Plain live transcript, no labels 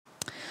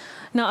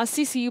Now, a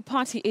CCU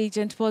party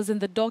agent was in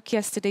the dock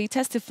yesterday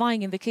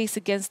testifying in the case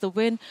against the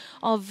win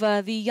of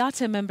the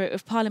Yatta Member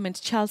of Parliament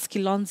Charles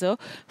Kilonzo,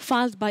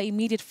 filed by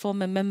immediate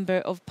former Member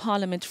of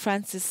Parliament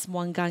Francis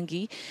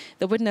Mwangangi.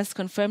 The witness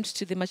confirmed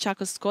to the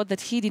Machakos court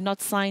that he did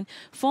not sign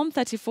Form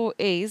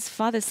 34As,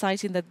 further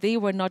citing that they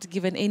were not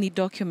given any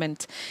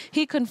document.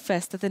 He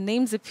confessed that the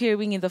names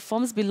appearing in the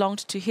forms belonged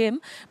to him,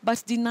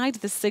 but denied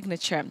the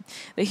signature.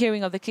 The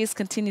hearing of the case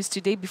continues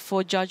today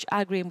before Judge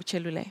Agre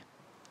Muchelule.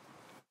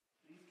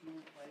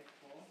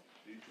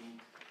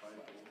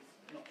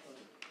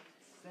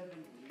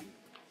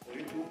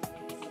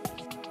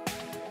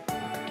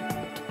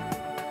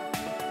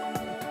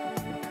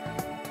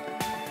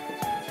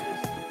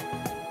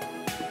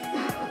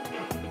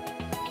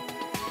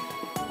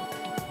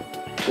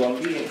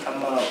 Tuambie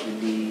kama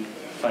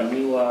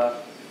ulifanyiwa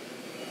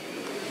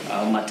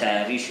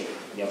matayarisho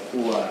ya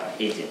kuwa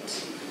agent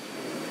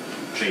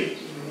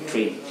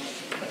trade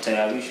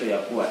matayarisho ya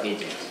kuwa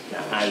agent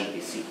na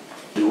IBC.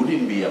 There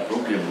wouldn't be a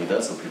problem with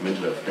that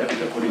supplementary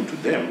affidavit according to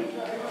them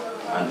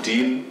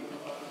until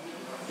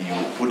you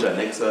put an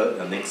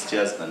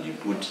extras and you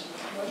put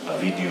a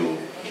video,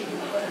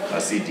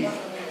 a CD.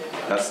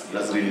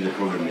 That's really the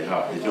problem they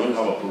have. They don't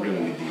have a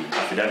problem with the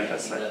affidavit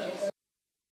as such.